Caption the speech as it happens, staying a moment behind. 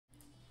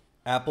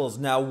Apple's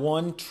now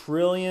 $1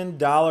 trillion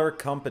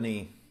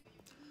company.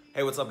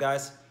 Hey, what's up,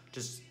 guys?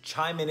 Just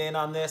chiming in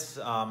on this.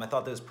 I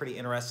thought that was pretty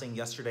interesting.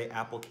 Yesterday,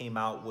 Apple came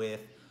out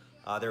with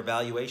their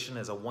valuation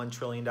as a $1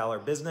 trillion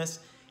business.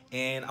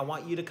 And I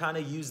want you to kind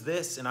of use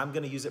this, and I'm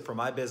going to use it for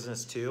my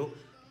business too.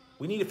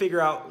 We need to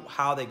figure out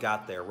how they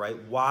got there, right?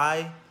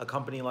 Why a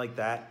company like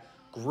that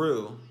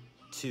grew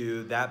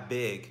to that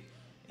big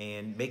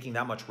and making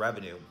that much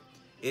revenue.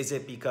 Is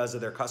it because of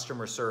their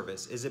customer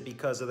service? Is it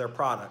because of their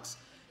products?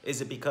 Is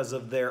it because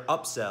of their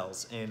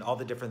upsells and all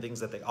the different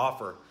things that they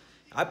offer?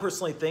 I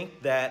personally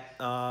think that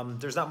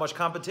there's not much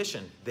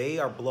competition. They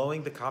are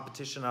blowing the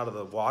competition out of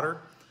the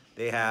water.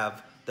 They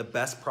have the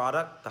best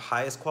product, the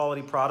highest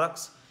quality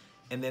products,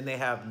 and then they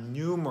have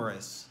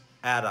numerous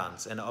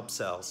add-ons and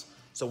upsells.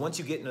 So once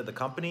you get into the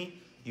company,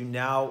 you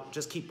now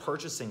just keep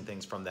purchasing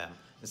things from them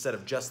instead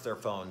of just their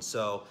phone.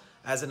 So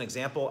as an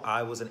example,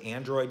 I was an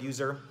Android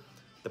user.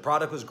 The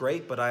product was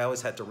great, but I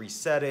always had to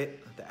reset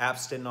it. The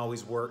apps didn't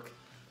always work.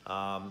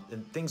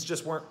 And things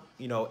just weren't,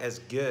 as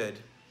good.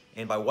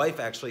 And my wife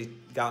actually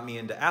got me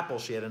into Apple.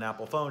 She had an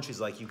Apple phone. She's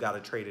like, you got to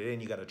trade it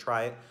in. You got to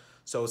try it.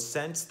 So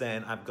since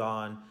then, I've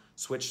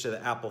switched to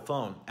the Apple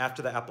phone.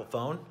 After the Apple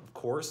phone, of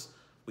course,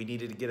 we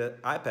needed to get an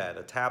iPad,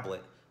 a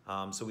tablet.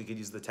 So we could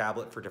use the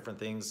tablet for different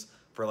things,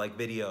 for like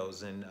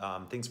videos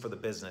and things for the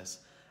business.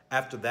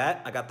 After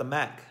that, I got the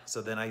Mac.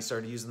 So then I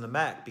started using the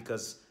Mac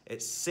because it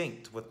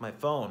synced with my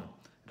phone.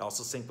 It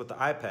also synced with the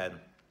iPad.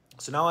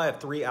 So now I have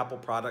 3 Apple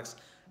products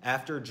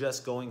after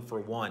just going for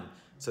one.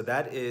 So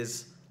that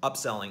is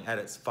upselling at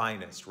its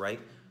finest, right?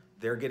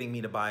 They're getting me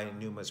to buy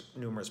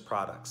numerous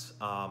products.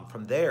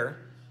 From there,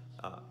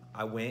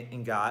 I went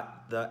and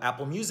got the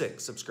Apple Music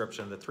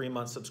subscription, the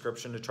 3-month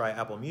subscription to try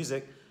Apple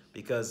Music,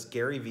 because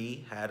Gary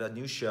Vee had a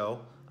new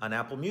show on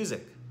Apple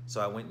Music.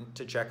 So I went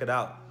to check it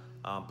out.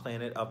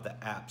 Planet of the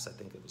Apps, I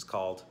think it was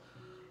called.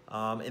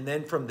 And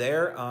then from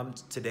there,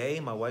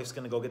 today, my wife's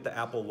gonna go get the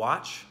Apple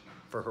Watch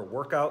for her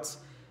workouts.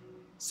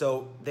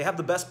 So they have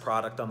the best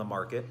product on the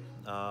market,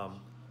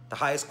 the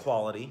highest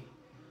quality.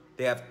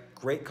 They have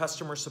great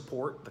customer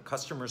support. The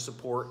customer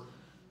support,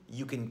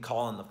 you can call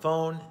on the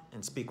phone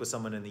and speak with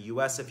someone in the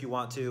US if you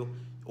want to,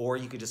 or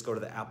you could just go to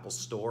the Apple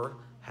store,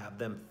 have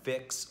them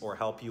fix or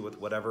help you with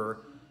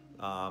whatever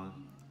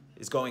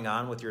is going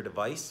on with your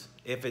device.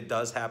 If it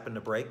does happen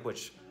to break,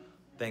 which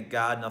thank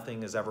God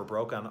nothing has ever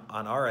broke on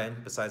our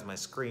end besides my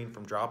screen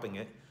from dropping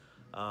it.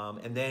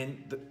 And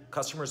then the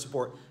customer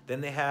support,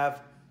 then they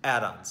have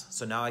add-ons.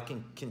 So now I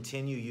can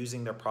continue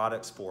using their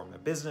products for my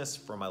business,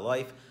 for my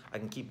life. I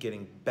can keep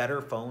getting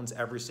better phones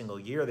every single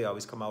year. They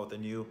always come out with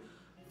a new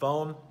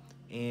phone,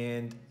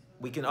 and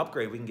we can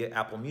upgrade. We can get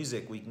Apple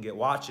Music, we can get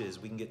watches,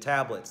 we can get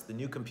tablets, the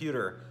new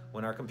computer.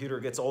 When our computer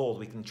gets old,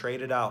 we can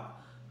trade it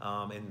out,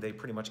 and they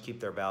pretty much keep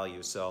their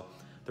value. So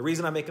the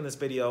reason I'm making this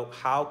video,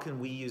 how can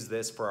we use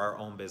this for our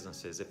own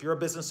businesses? If you're a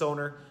business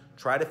owner,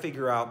 try to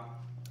figure out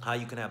how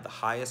you can have the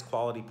highest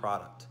quality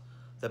product,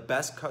 the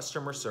best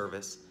customer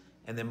service,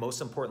 and then most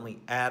importantly,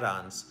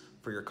 add-ons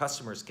for your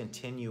customers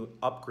continue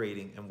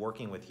upgrading and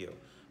working with you.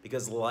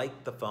 Because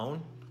like the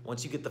phone,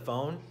 once you get the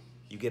phone,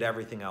 you get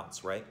everything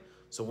else, right?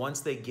 So once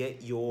they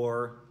get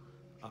your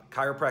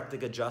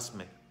chiropractic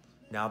adjustment,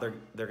 now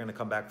they're gonna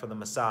come back for the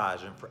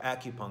massage and for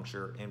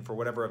acupuncture and for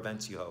whatever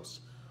events you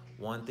host.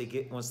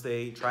 Once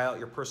they try out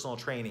your personal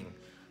training,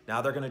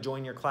 now they're gonna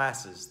join your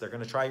classes. They're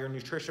gonna try your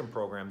nutrition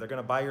program. They're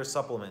gonna buy your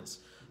supplements.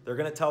 They're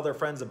gonna tell their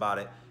friends about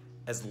it,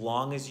 as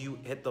long as you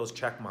hit those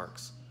check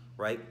marks,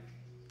 right?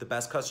 The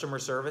best customer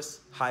service,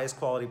 highest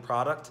quality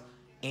product,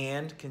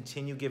 and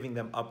continue giving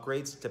them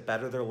upgrades to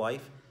better their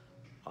life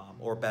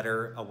or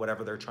better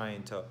whatever they're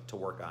trying to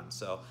work on.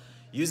 So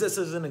use this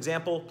as an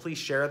example. Please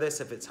share this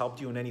if it's helped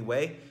you in any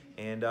way.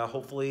 And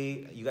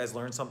hopefully you guys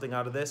learned something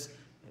out of this.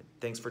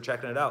 Thanks for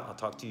checking it out. I'll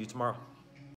talk to you tomorrow.